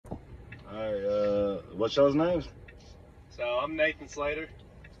Alright, what's y'all's names? So I'm Nathan Slater.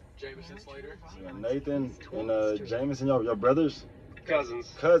 Jameson Slater. So Nathan and Jameson, y'all brothers?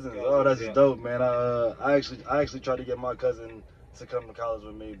 Cousins. Cousins. Oh, that's yeah. dope, man. I actually tried to get my cousin to come to college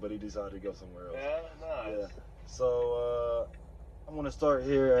with me, but he decided to go somewhere else. Yeah, nice. Yeah. So I'm gonna start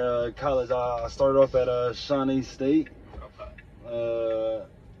here at college. I started off at Shawnee State. Okay.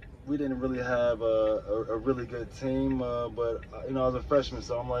 We didn't really have a really good team, but you know, I was a freshman,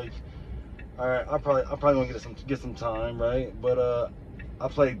 so I'm like, all right, I probably gonna get some time, right? But I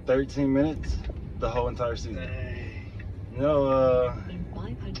played 13 minutes the whole entire season. Hey. You know,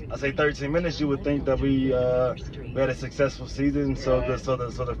 I say 13 minutes. You would think that we had a successful season, so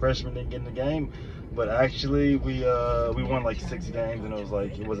the freshmen didn't get in the game, but actually we won like 6 games, and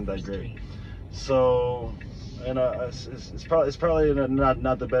it wasn't that great. So, and it's probably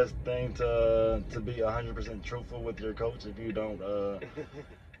not the best thing to be 100% truthful with your coach if you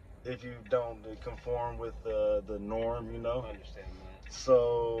don't conform with the norm, you know. I understand that.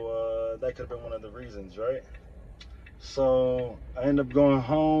 So that could have been one of the reasons, right? So I ended up going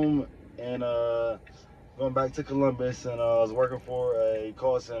home and going back to Columbus, and I was working for a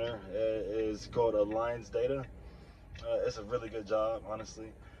call center. It's called Alliance Data. It's a really good job, honestly,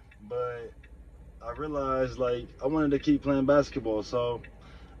 but I realized like I wanted to keep playing basketball, so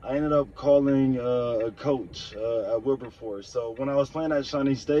I ended up calling a coach at Wilberforce. So when I was playing at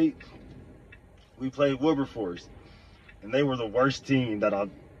Shawnee State, we played Wilberforce, and they were the worst team that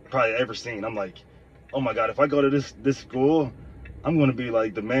I've probably ever seen. I'm like, oh my God, if I go to this school, I'm gonna be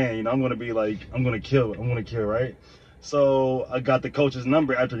like the man, you know. I'm gonna kill, right? So I got the coach's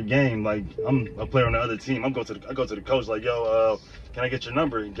number after the game. Like, I'm a player on the other team. I go to the coach like, yo, can I get your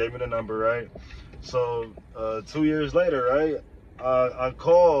number? He gave me the number, right? So 2 years later, right, I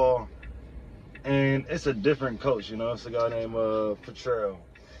call, and it's a different coach, you know. It's a guy named Potrero,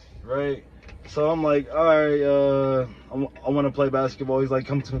 right? So I'm like, all right, I want to play basketball. He's like,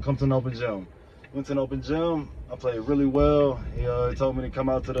 come to an open gym. Went to an open gym. I played really well. He told me to come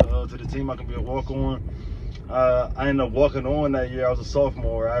out to the team. I can be a walk-on. I ended up walking on that year. I was a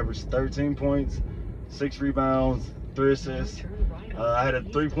sophomore. I averaged 13 points, 6 rebounds, 3 assists. I had a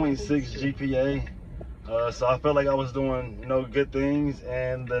 3.6 GPA. So I felt like I was doing, you know, good things.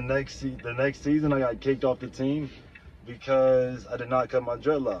 And the next season, I got kicked off the team because I did not cut my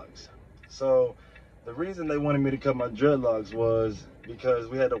dreadlocks. So the reason they wanted me to cut my dreadlocks was because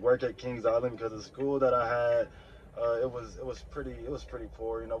we had to work at Kings Island because the school that I had, it was pretty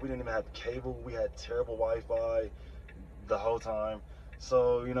poor. You know, we didn't even have cable. We had terrible Wi-Fi the whole time.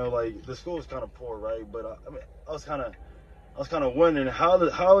 So, you know, like, the school was kind of poor, right? But I mean, I was kind of wondering how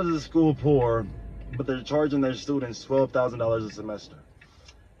is the school poor, but they're charging their students $12,000 a semester.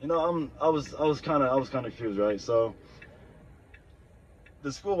 You know, I was kind of confused, right? So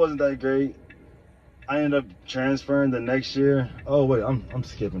the school wasn't that great. I ended up transferring the next year. Oh wait, I'm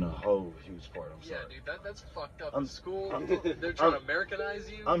skipping a whole huge part. I'm sorry. Yeah, dude, that's fucked up. School, they're trying to Americanize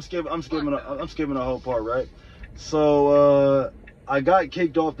you. I'm skipping a whole part, right? So I got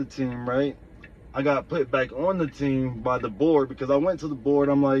kicked off the team, right? I got put back on the team by the board because I went to the board.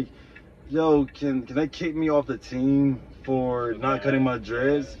 I'm like, yo, can they kick me off the team for not cutting my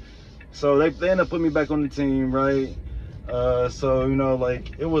dreads? So they ended up putting me back on the team, right? So, you know,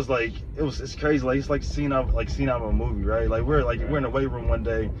 like it's crazy. Like, it's like scene out of a movie, right? Like we're in the weight room one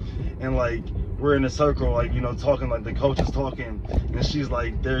day, and like we're in a circle, like, you know, talking, like the coach is talking, and she's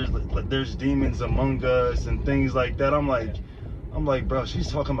like, there's demons among us and things like that. I'm like, bro,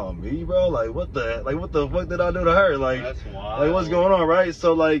 she's talking about me, bro. Like, what the fuck did I do to her? Like, that's wild. Like, what's going on, right?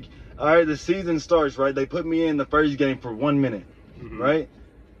 So like, all right, the season starts, right? They put me in the first game for 1 minute, right?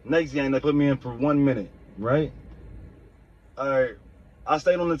 Next game they put me in for 1 minute, right? All right, I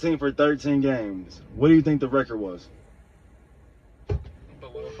stayed on the team for 13 games. What do you think the record was?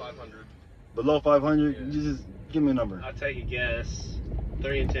 Below 500. Below 500? Yeah. You just give me a number. I'll take a guess.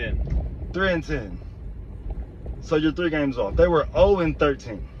 3-10. 3-10. So you're 3 games off. They were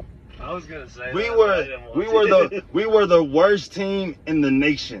 0-13. I was gonna say we were the worst team in the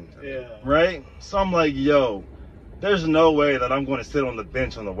nation. Yeah. Right? So I'm like, yo, there's no way that I'm going to sit on the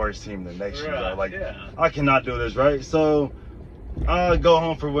bench on the worst team in the nation, bro. Like, I cannot do this, right? So I go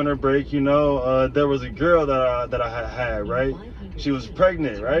home for winter break. You know, there was a girl that I had, right? She was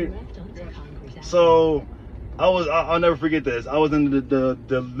pregnant, right? So I'll never forget this. I was in the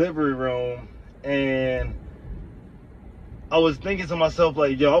delivery room, and I was thinking to myself,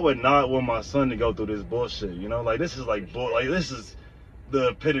 like, yo, I would not want my son to go through this bullshit. You know, like, this is like this is the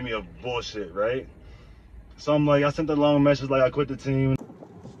epitome of bullshit, right? So I'm like, I sent a long message like I quit the team.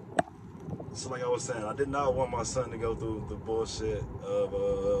 So like I was saying. I did not want my son to go through the bullshit of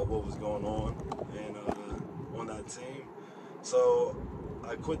what was going on and on that team. So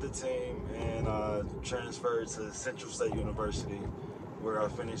I quit the team and I transferred to Central State University, where I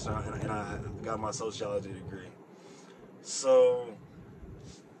finished and I got my sociology degree. So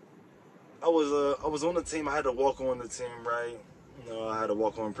I was on the team. I had to walk on the team, right? You know, I had to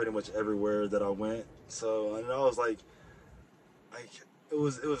walk on pretty much everywhere that I went. So and I was like it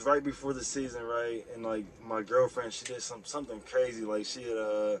was right before the season, right? And like my girlfriend, she did something crazy. Like she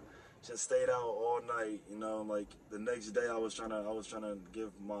had stayed out all night, you know. Like the next day, I was trying to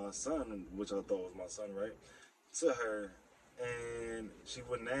give my son, which I thought was my son, right, to her, and she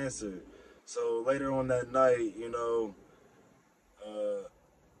wouldn't answer. So later on that night, you know,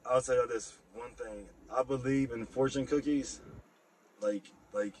 I'll tell you this one thing. I believe in fortune cookies. Like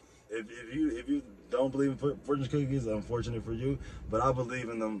if you don't believe in fortune cookies, unfortunate for you, but I believe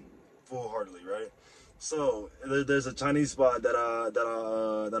in them full-heartedly, right? So there's a Chinese spot that I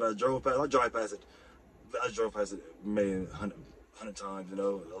drove past. I drove past it maybe 100 times, you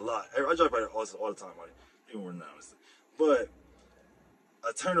know, a lot. I drive past it all the time, like even more than that, honestly. But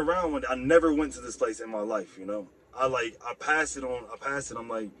I turned around when I never went to this place in my life, you know. I passed it. I'm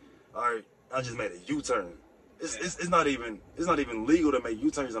like, all right, I just made a U-turn. It's not even legal to make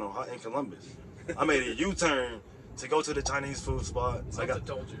U-turns in Columbus. I made a U-turn to go to the Chinese food spot.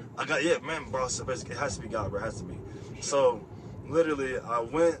 Told you. Yeah, man, bro. It has to be God, bro. It has to be. So literally, I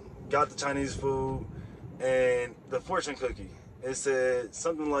went, got the Chinese food, and the fortune cookie. It said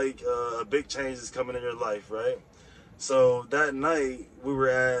something like a big change is coming in your life, right? So that night we were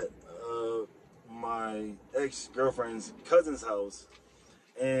at my ex-girlfriend's cousin's house,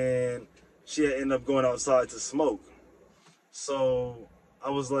 and she had ended up going outside to smoke. So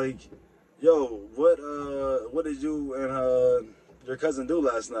I was like, yo, what did you and your cousin do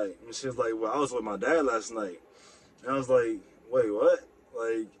last night? And she was like, well, I was with my dad last night. And I was like, wait, what?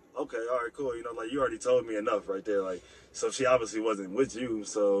 Like, okay, all right, cool. You know, like, you already told me enough right there. Like, so she obviously wasn't with you.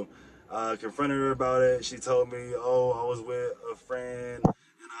 So I confronted her about it. She told me, oh, I was with a friend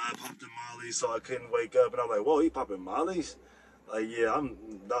and I popped a Molly, so I couldn't wake up. And I'm like, whoa, he popping Mollies? Like, yeah,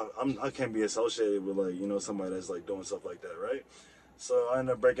 I can't be associated with, like, you know, somebody that's like doing stuff like that, right? So I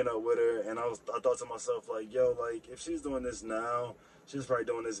ended up breaking up with her, and I thought to myself, like, yo, like, if she's doing this now, she's probably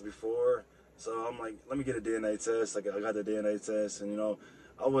doing this before. So I'm like, let me get a DNA test. Like, I got the DNA test, and, you know,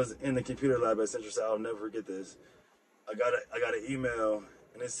 I was in the computer lab at Central State. I'll never forget this. I got an email,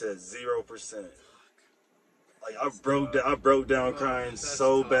 and it said 0%. Like, I broke down crying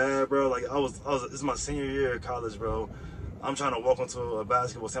so bad, bro. Like, it's my senior year of college, bro. I'm trying to walk into a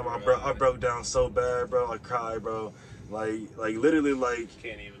basketball team. I broke down so bad, bro. I cried, bro. Like literally, like,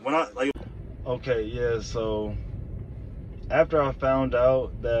 can't even. When I, like, okay, yeah, so after I found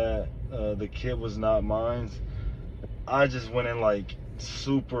out that the kid was not mine, I just went in, like,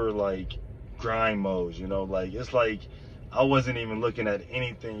 super, like, grind mode, you know? Like, it's like I wasn't even looking at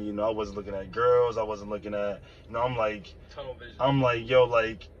anything, you know? I wasn't looking at girls. I wasn't looking at, you know, I'm like, tunnel vision. I'm like, yo,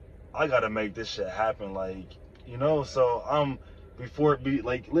 like, I gotta make this shit happen, like, you know? So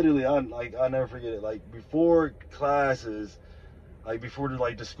literally, I'll never forget it. Like, before classes, like, before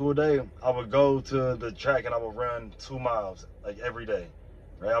the school day, I would go to the track and I would run 2 miles, like, every day,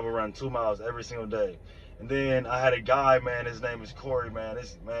 right? I would run 2 miles every single day. And then I had a guy, man, his name is Corey, man.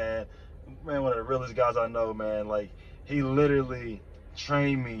 This man, one of the realest guys I know, man. Like, he literally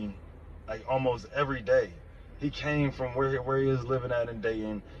trained me, like, almost every day. He came from where he was living at in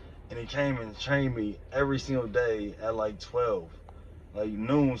Dayton, and he came and trained me every single day at, like, 12. Like,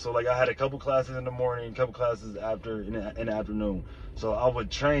 noon. So, like, I had a couple classes in the morning, a couple classes in the afternoon. So I would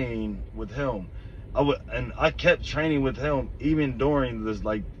train with him. I kept training with him even during this,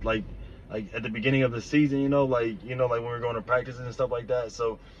 like at the beginning of the season, you know, like when we were going to practice and stuff like that.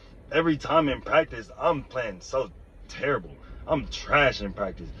 So every time in practice, I'm playing so terrible. I'm trash in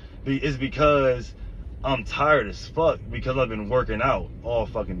practice. It's because I'm tired as fuck, because I've been working out all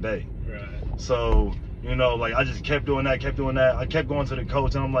fucking day. Right. So, you know, like, I just kept doing that. I kept going to the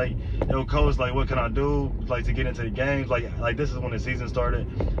coach, and I'm like, yo, coach, like, what can I do, like, to get into the games? Like this is when the season started.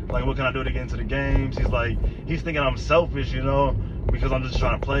 Like, what can I do to get into the games? He's thinking I'm selfish, you know, because I'm just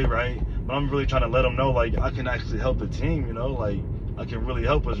trying to play, right? But I'm really trying to let him know, like, I can actually help the team, you know, like, I can really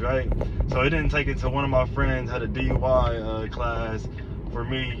help us, right? So it didn't take it till one of my friends had a DUI class for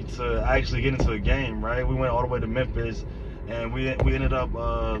me to actually get into a game, right? We went all the way to Memphis, and we ended up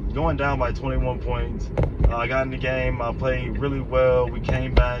going down by 21 points. I got in the game. I played really well. We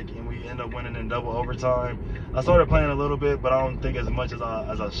came back, and we ended up winning in double overtime. I started playing a little bit, but I don't think as much as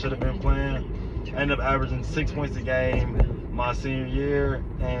I should have been playing. I ended up averaging 6 points a game my senior year,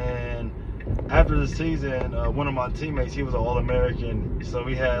 and after the season, one of my teammates, he was an All-American, so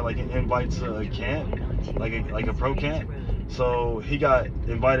we had like an invite to a camp, like a pro camp. So he got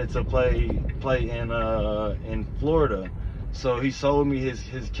invited to play in Florida. So he sold me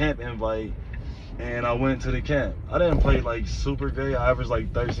his camp invite, and I went to the camp. I didn't play like super great. I averaged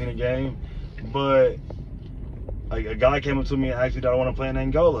like 13 a game, but like a guy came up to me and asked me, "Do I want to play in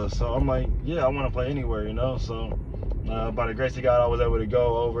Angola?" So I'm like, "Yeah, I want to play anywhere," you know. So by the grace of God, I was able to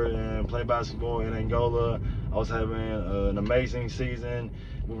go over and play basketball in Angola. I was having an amazing season.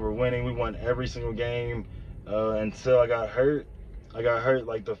 We were winning. We won every single game until I got hurt. I got hurt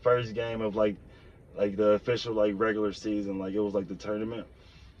like the first game of like the official like regular season. Like it was like the tournament.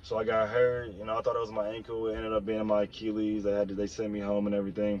 So I got hurt. You know, I thought it was my ankle. It ended up being my Achilles. They sent me home and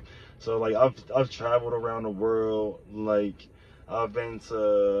everything. So like I've traveled around the world. Like I've been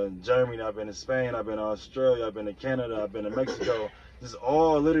to Germany, I've been to Spain, I've been to Australia, I've been to Canada, I've been to Mexico. This is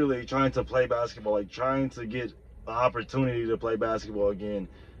all literally trying to play basketball, like trying to get the opportunity to play basketball again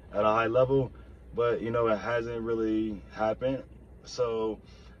at a high level. But you know, it hasn't really happened. So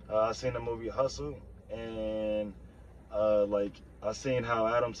I seen the movie Hustle, and like I seen how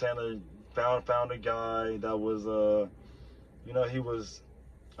Adam Sandler found a guy that was you know, he was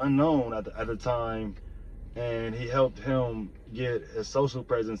unknown at the time, and he helped him get his social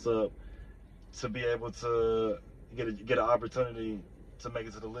presence up to be able to get an opportunity to make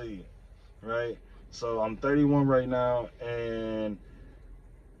it to the league, right? So I'm 31 right now, and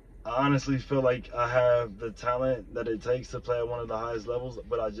I honestly feel like I have the talent that it takes to play at one of the highest levels,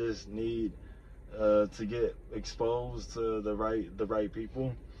 but I just need to get exposed to the right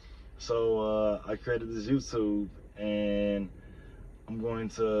people. So I created this YouTube, and I'm going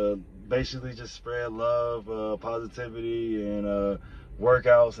to basically just spread love, positivity, and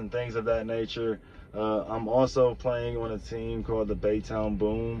workouts and things of that nature. I'm also playing on a team called the Baytown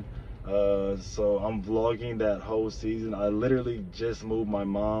Boom. So I'm vlogging that whole season. I literally just moved my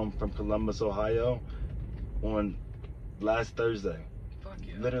mom from Columbus, Ohio on last Thursday. Fuck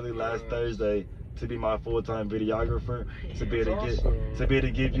yeah. Literally last Thursday, to be my full-time videographer, to be able That's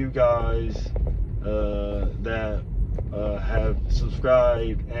to give you guys that have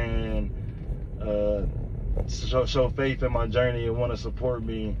subscribed and show faith in my journey and want to support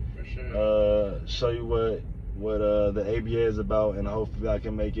me. For sure. Show you what the ABA is about, and hopefully I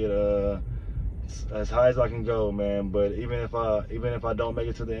can make it as high as I can go, man. But even if I don't make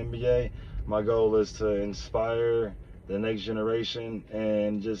it to the NBA, my goal is to inspire the next generation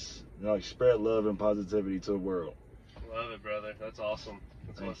and just, you know, like, spread love and positivity to the world. Love it, brother. That's awesome.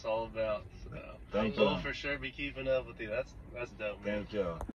 That's what it's all about. So Thank we'll you. for sure be keeping up with you. That's dope, man. Thank y'all.